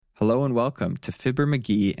Hello and welcome to Fibber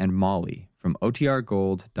McGee and Molly from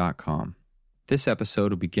OTRGold.com. This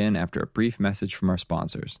episode will begin after a brief message from our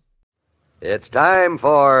sponsors. It's time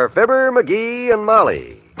for Fibber McGee and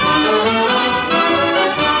Molly.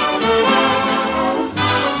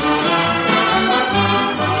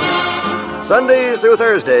 Sundays through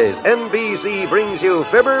Thursdays, NBC brings you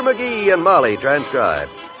Fibber McGee and Molly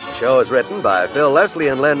transcribed. The show is written by Phil Leslie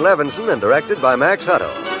and Len Levinson and directed by Max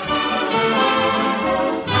Hutto.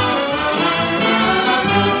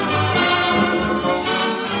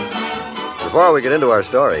 Before we get into our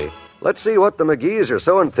story, let's see what the McGees are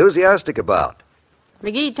so enthusiastic about.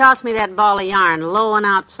 McGee tossed me that ball of yarn, low and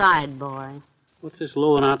outside, boy. What's this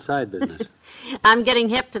low and outside business? I'm getting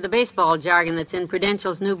hip to the baseball jargon that's in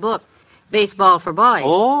Prudential's new book, Baseball for Boys.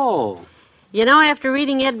 Oh. You know, after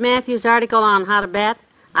reading Ed Matthews' article on how to bet,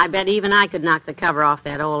 I bet even I could knock the cover off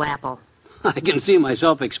that old apple. I can see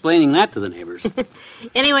myself explaining that to the neighbors.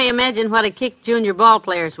 Anyway, imagine what a kick junior ball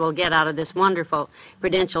players will get out of this wonderful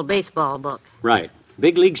Prudential baseball book. Right.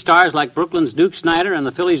 Big league stars like Brooklyn's Duke Snider and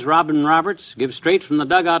the Phillies' Robin Roberts give straight from the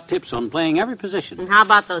dugout tips on playing every position. And how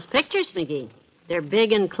about those pictures, McGee? They're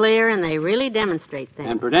big and clear, and they really demonstrate things.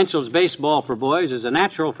 And Prudential's Baseball for Boys is a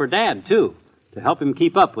natural for Dad, too, to help him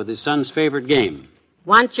keep up with his son's favorite game.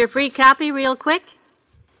 Want your free copy real quick?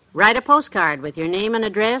 Write a postcard with your name and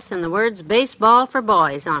address and the words Baseball for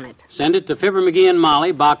Boys on it. Send it to Fibber McGee and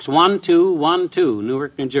Molly, Box 1212,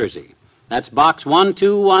 Newark, New Jersey. That's Box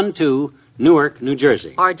 1212, Newark, New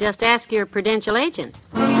Jersey. Or just ask your Prudential agent.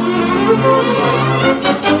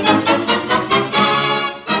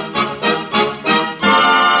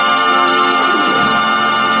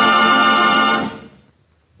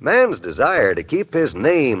 Man's desire to keep his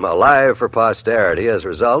name alive for posterity has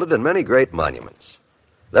resulted in many great monuments.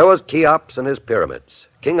 There was Cheops and his pyramids,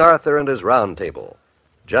 King Arthur and his round table,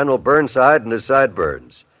 General Burnside and his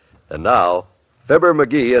sideburns, and now Fibber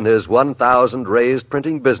McGee and his 1,000 raised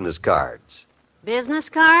printing business cards. Business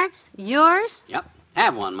cards? Yours? Yep.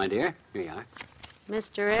 Have one, my dear. Here you are.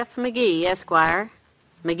 Mr. F. McGee, Esquire.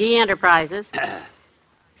 McGee Enterprises.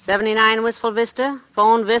 79 Wistful Vista,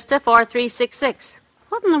 phone Vista 4366.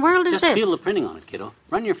 What in the world is this? Just feel the printing on it, kiddo.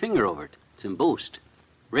 Run your finger over it. It's embossed.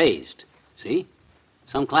 Raised. See?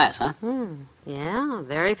 Some class, huh? Yeah,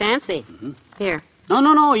 very fancy. Mm-hmm. Here.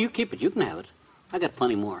 No, you keep it. You can have it. I got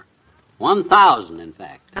plenty more. 1,000, in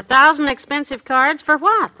fact. 1,000 expensive cards for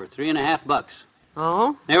what? For $3.50.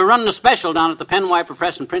 Oh? They were running a special down at the Pen Wiper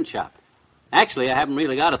Press and Print Shop. Actually, I haven't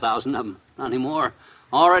really got 1,000 of them. Not anymore.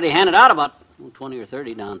 Already handed out about 20 or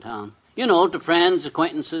 30 downtown. You know, to friends,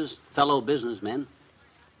 acquaintances, fellow businessmen.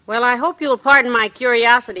 Well, I hope you'll pardon my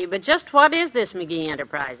curiosity, but just what is this McGee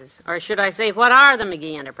Enterprises? Or should I say, what are the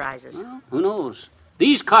McGee Enterprises? Well, who knows?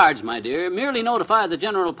 These cards, my dear, merely notify the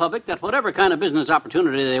general public that whatever kind of business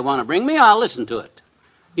opportunity they want to bring me, I'll listen to it.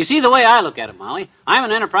 You see, the way I look at it, Molly, I'm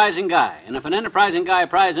an enterprising guy, and if an enterprising guy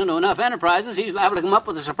pries into enough enterprises, he's liable to come up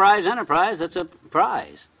with a surprise enterprise that's a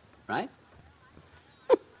prize, right?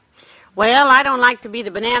 Well, I don't like to be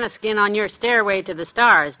the banana skin on your stairway to the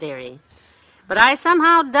stars, dearie. But I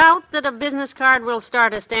somehow doubt that a business card will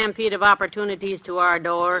start a stampede of opportunities to our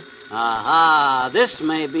door. Aha, this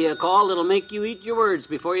may be a call that'll make you eat your words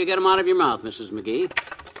before you get them out of your mouth, Mrs. McGee.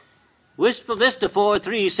 Wistful Vista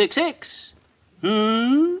 4366.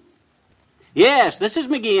 Yes, this is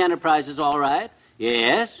McGee Enterprises, all right.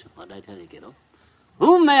 Yes. What did I tell you, kiddo?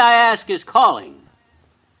 Whom may I ask is calling?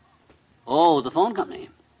 Oh, the phone company.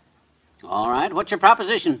 All right, what's your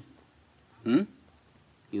proposition? You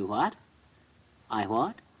what? I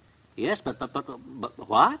what? Yes, but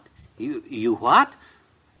what? You what?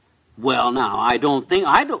 Well, now, wait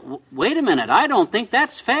a minute, I don't think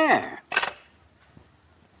that's fair.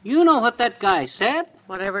 You know what that guy said?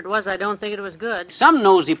 Whatever it was, I don't think it was good. Some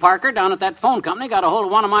nosy Parker down at that phone company got a hold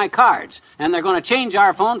of one of my cards, and they're going to change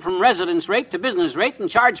our phone from residence rate to business rate and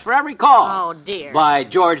charge for every call. Oh, dear. By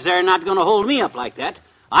George, they're not going to hold me up like that.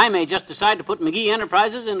 I may just decide to put McGee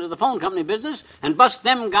Enterprises into the phone company business and bust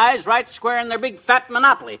them guys right square in their big fat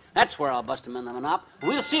monopoly. That's where I'll bust them in the monop.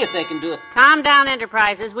 We'll see if they can do it. Calm down,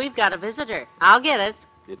 Enterprises. We've got a visitor. I'll get it.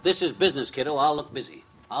 If this is business, kiddo, I'll look busy.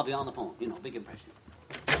 I'll be on the phone. You know, big impression.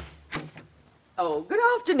 Oh, good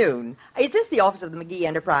afternoon. Is this the office of the McGee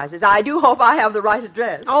Enterprises? I do hope I have the right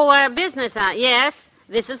address. Oh, business, yes.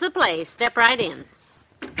 This is the place. Step right in.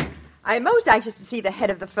 I'm most anxious to see the head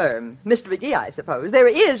of the firm, Mr. McGee, I suppose. There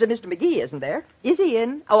is a Mr. McGee, isn't there? Is he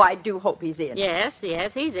in? Oh, I do hope he's in. Yes,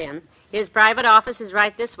 he's in. His private office is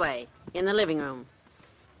right this way, in the living room.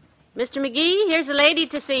 Mr. McGee, here's a lady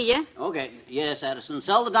to see you. Okay. Yes, Addison.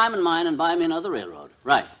 Sell the diamond mine and buy me another railroad.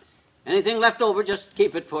 Right. Anything left over, just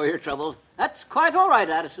keep it for your trouble. That's quite all right,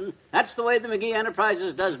 Addison. That's the way the McGee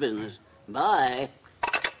Enterprises does business. Bye.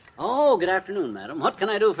 Oh, good afternoon, madam. What can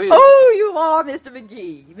I do for you? Oh, you are Mr.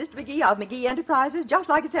 McGee. Mr. McGee of McGee Enterprises, just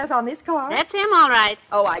like it says on this card. That's him, all right.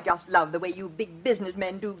 Oh, I just love the way you big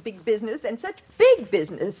businessmen do big business, and such big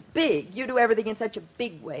business. Big. You do everything in such a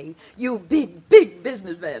big way. You big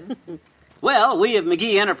businessmen. Well, we of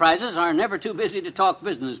McGee Enterprises are never too busy to talk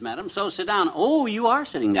business, madam, so sit down. Oh, you are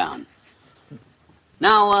sitting down.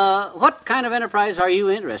 Now, what kind of enterprise are you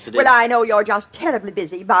interested in? Well, I know you're just terribly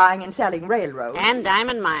busy buying and selling railroads. And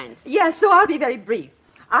diamond mines. Yes, so I'll be very brief.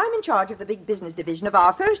 I'm in charge of the big business division of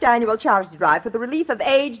our first annual charity drive for the relief of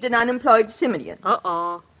aged and unemployed simians.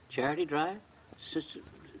 Uh-oh. Charity drive?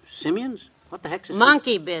 Simians? What the heck's a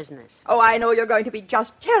Monkey business. Oh, I know you're going to be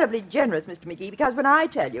just terribly generous, Mr. McGee, because when I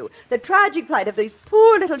tell you the tragic plight of these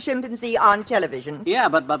poor little chimpanzee on television... Yeah,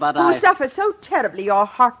 but who suffer so terribly your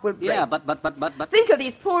heart will break. Yeah, but... Think of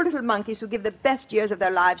these poor little monkeys who give the best years of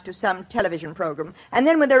their lives to some television program, and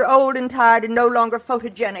then when they're old and tired and no longer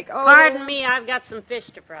photogenic... Oh, Pardon me, I've got some fish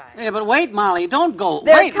to fry. Yeah, but wait, Molly, don't go.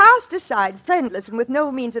 They're Wait. cast aside, friendless, and with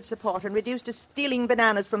no means of support, and reduced to stealing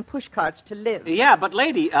bananas from pushcarts to live. Yeah, but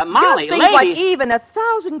lady, Molly, Just think lady... what even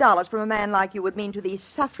 $1,000 from a man like you would mean to these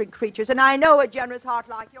suffering creatures, and I know a generous heart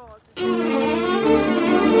like yours.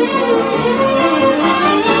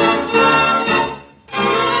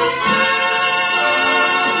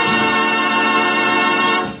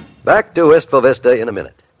 Back to Wistful Vista in a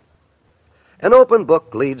minute. An open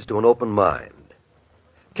book leads to an open mind.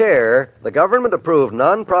 CARE, the government-approved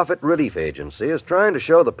non-profit relief agency, is trying to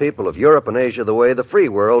show the people of Europe and Asia the way the free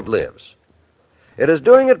world lives. It is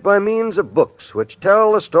doing it by means of books which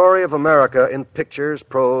tell the story of America in pictures,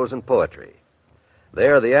 prose, and poetry. They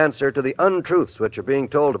are the answer to the untruths which are being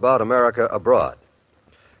told about America abroad.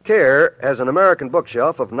 CARE has an American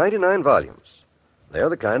bookshelf of 99 volumes. They are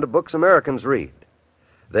the kind of books Americans read.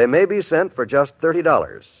 They may be sent for just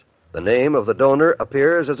 $30. The name of the donor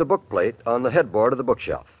appears as a bookplate on the headboard of the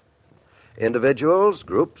bookshelf. Individuals,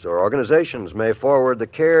 groups, or organizations may forward the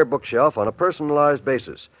CARE bookshelf on a personalized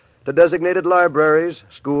basis to designated libraries,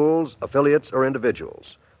 schools, affiliates, or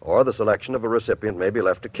individuals, or the selection of a recipient may be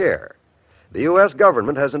left to CARE. The U.S.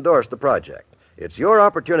 government has endorsed the project. It's your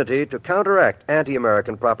opportunity to counteract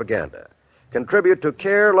anti-American propaganda. Contribute to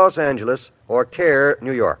CARE Los Angeles or CARE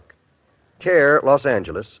New York. CARE Los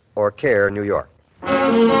Angeles or CARE New York.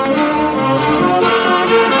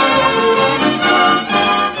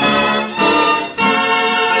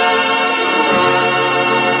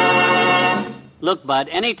 Look, Bud,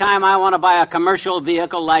 anytime I want to buy a commercial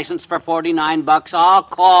vehicle license for $49, I'll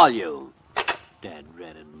call you.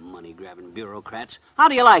 Dad-ratted, money-grabbing bureaucrats. How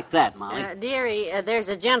do you like that, Molly? Dearie, there's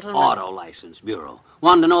a gentleman... Auto License Bureau.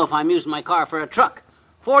 Wanted to know if I'm using my car for a truck.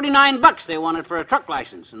 $49 they wanted for a truck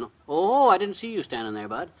license. And, oh, I didn't see you standing there,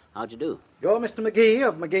 Bud. How'd you do? You're Mr. McGee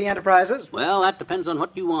of McGee Enterprises? Well, that depends on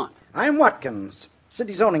what you want. I'm Watkins,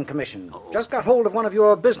 City Zoning Commission. Oh. Just got hold of one of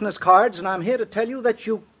your business cards, and I'm here to tell you that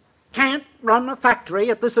you can't run a factory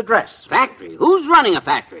at this address. Factory? Who's running a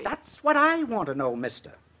factory? That's what I want to know,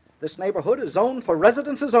 mister. This neighborhood is zoned for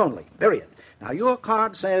residences only, period. Now, your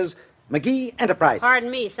card says McGee Enterprises. Pardon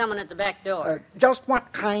me, someone at the back door. Just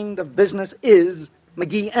what kind of business is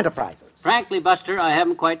McGee Enterprises? Frankly, Buster, I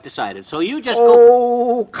haven't quite decided, so you just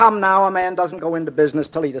Oh, go... come now. A man doesn't go into business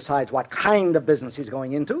till he decides what kind of business he's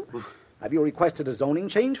going into. Have you requested a zoning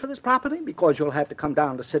change for this property? Because you'll have to come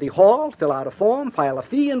down to City Hall, fill out a form, file a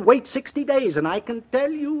fee, and wait 60 days. And I can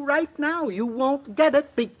tell you right now, you won't get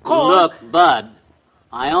it because... Look, Bud,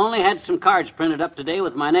 I only had some cards printed up today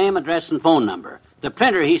with my name, address, and phone number. The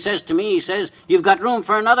printer, he says to me, he says, you've got room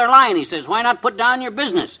for another line. He says, why not put down your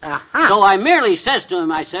business? Aha. So I merely says to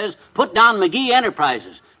him, I says, put down McGee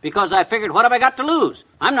Enterprises, because I figured, what have I got to lose?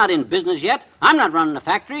 I'm not in business yet. I'm not running a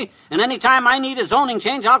factory. And any time I need a zoning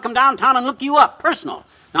change, I'll come downtown and look you up, personal.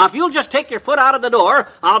 Now, if you'll just take your foot out of the door,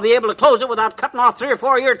 I'll be able to close it without cutting off 3 or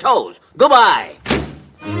 4 of your toes. Goodbye.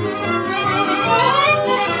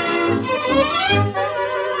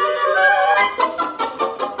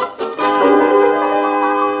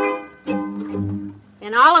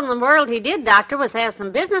 And all in the world he did, Doctor, was have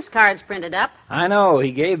some business cards printed up. I know,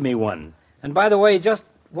 he gave me one. And by the way, just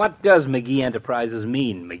what does McGee Enterprises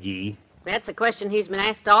mean, McGee? That's a question he's been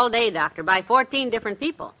asked all day, Doctor, by 14 different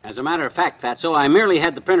people. As a matter of fact, Fatso, I merely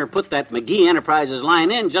had the printer put that McGee Enterprises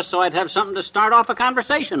line in just so I'd have something to start off a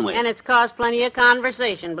conversation with. And it's caused plenty of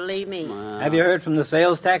conversation, believe me. Have you heard from the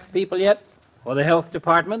sales tax people yet? Or the health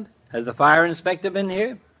department? Has the fire inspector been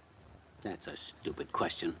here? That's a stupid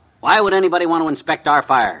question. Why would anybody want to inspect our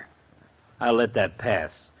fire? I'll let that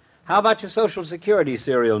pass. How about your Social Security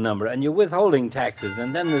serial number and your withholding taxes?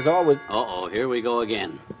 And then there's always... Uh-oh, here we go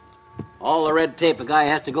again. All the red tape a guy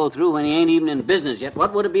has to go through when he ain't even in business yet.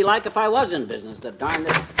 What would it be like if I was in business? The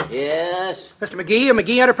darndest... Yes? Mr. McGee of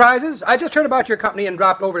McGee Enterprises? I just heard about your company and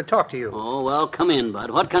dropped over to talk to you. Oh, well, come in,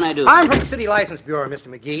 bud. What can I do? I'm from the City License Bureau, Mr.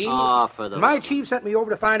 McGee. Oh, for the... My chief sent me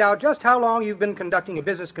over to find out just how long you've been conducting a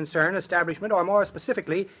business concern, establishment, or more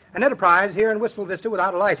specifically, an enterprise here in Wistful Vista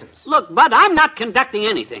without a license. Look, Bud, I'm not conducting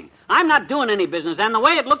anything. I'm not doing any business, and the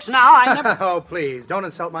way it looks now, I never... Oh, please, don't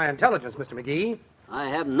insult my intelligence, Mr. McGee. I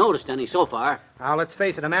haven't noticed any so far. Now, let's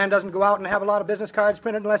face it, a man doesn't go out and have a lot of business cards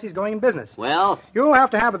printed unless he's going in business. Well? You'll have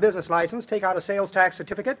to have a business license, take out a sales tax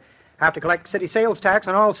certificate, have to collect city sales tax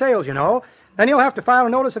on all sales, you know. Then you'll have to file a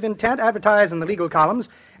notice of intent, advertise in the legal columns,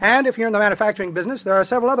 and if you're in the manufacturing business, there are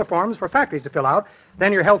several other forms for factories to fill out,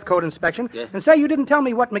 then your health code inspection, and say you didn't tell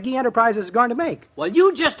me what McGee Enterprises is going to make. Well,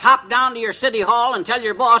 you just hop down to your city hall and tell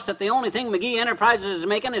your boss that the only thing McGee Enterprises is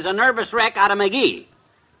making is a nervous wreck out of McGee.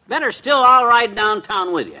 Better still, I'll ride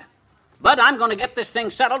downtown with you. But I'm going to get this thing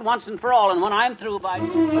settled once and for all, and when I'm through, by...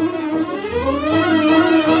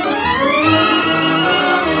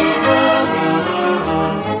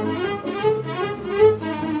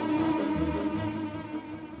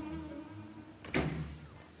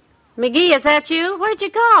 McGee, is that you? Where'd you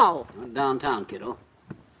go? Downtown, kiddo.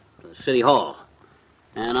 To the city hall.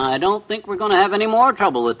 And I don't think we're going to have any more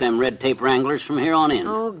trouble with them red tape wranglers from here on in.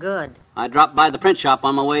 Oh, good. I dropped by the print shop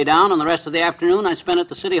on my way down, and the rest of the afternoon I spent at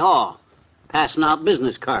the city hall, passing out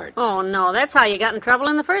business cards. Oh, no, that's how you got in trouble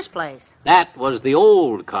in the first place. That was the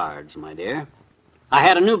old cards, my dear. I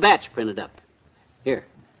had a new batch printed up. Here,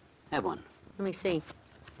 have one. Let me see.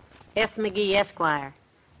 F. McGee, Esquire,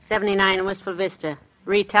 79 Wistful Vista.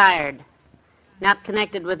 Retired. Not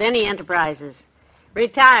connected with any enterprises.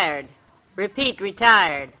 Retired. Repeat,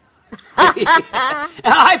 retired.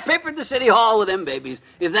 I papered the city hall with them babies.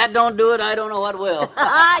 If that don't do it, I don't know what will.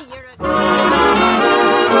 You're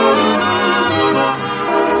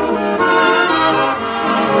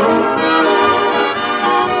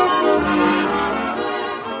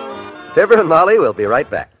Fibber and Molly will be right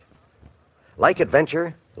back. Like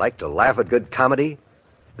adventure? Like to laugh at good comedy?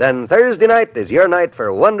 Then Thursday night is your night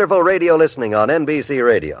for wonderful radio listening on NBC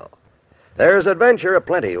Radio. There's adventure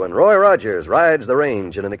aplenty when Roy Rogers rides the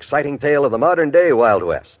range in an exciting tale of the modern-day Wild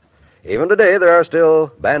West. Even today, there are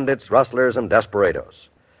still bandits, rustlers, and desperados.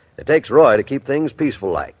 It takes Roy to keep things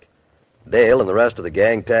peaceful-like. Dale and the rest of the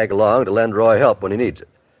gang tag along to lend Roy help when he needs it.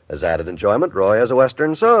 As added enjoyment, Roy has a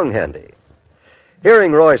Western song handy.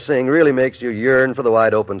 Hearing Roy sing really makes you yearn for the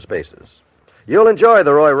wide-open spaces. You'll enjoy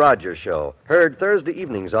the Roy Rogers Show, heard Thursday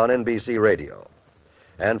evenings on NBC Radio.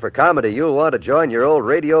 And for comedy, you'll want to join your old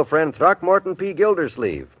radio friend Throckmorton P.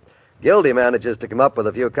 Gildersleeve. Gildy manages to come up with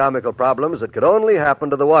a few comical problems that could only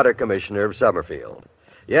happen to the water commissioner of Summerfield.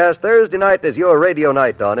 Yes, Thursday night is your radio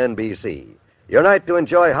night on NBC. Your night to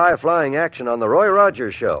enjoy high-flying action on the Roy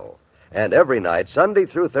Rogers Show. And every night, Sunday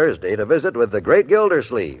through Thursday, to visit with the great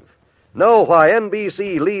Gildersleeve. Know why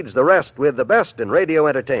NBC leads the rest with the best in radio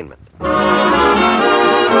entertainment.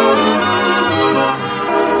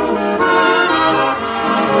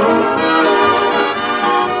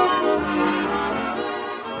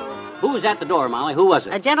 Who was at the door, Molly? Who was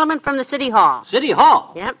it? a gentleman from the city hall. City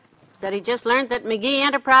Hall? Yep. Said he just learned that McGee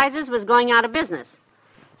Enterprises was going out of business.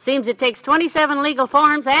 Seems it takes 27 legal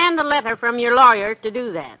forms and a letter from your lawyer to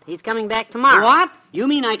do that. He's coming back tomorrow. What? You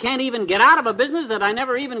mean I can't even get out of a business that I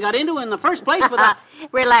never even got into in the first place without...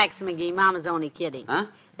 Relax, McGee. Mama's only kidding. Huh?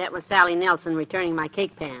 That was Sally Nelson returning my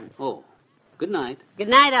cake pans. Oh, good night. Good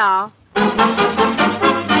night, all.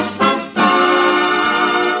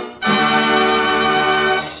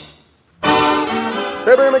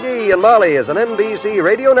 Fibber McGee and Molly is an NBC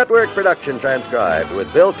Radio Network production transcribed,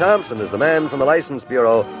 with Bill Thompson as the man from the License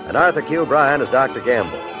Bureau and Arthur Q. Bryan as Dr.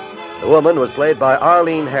 Gamble. The woman was played by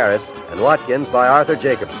Arlene Harris and Watkins by Arthur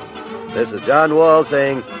Jacobson. This is John Wall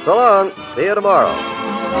saying, so long, see you tomorrow.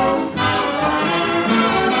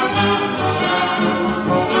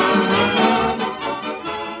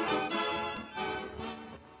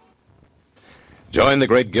 Join the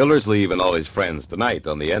great Gildersleeve and all his friends tonight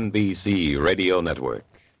on the NBC Radio Network.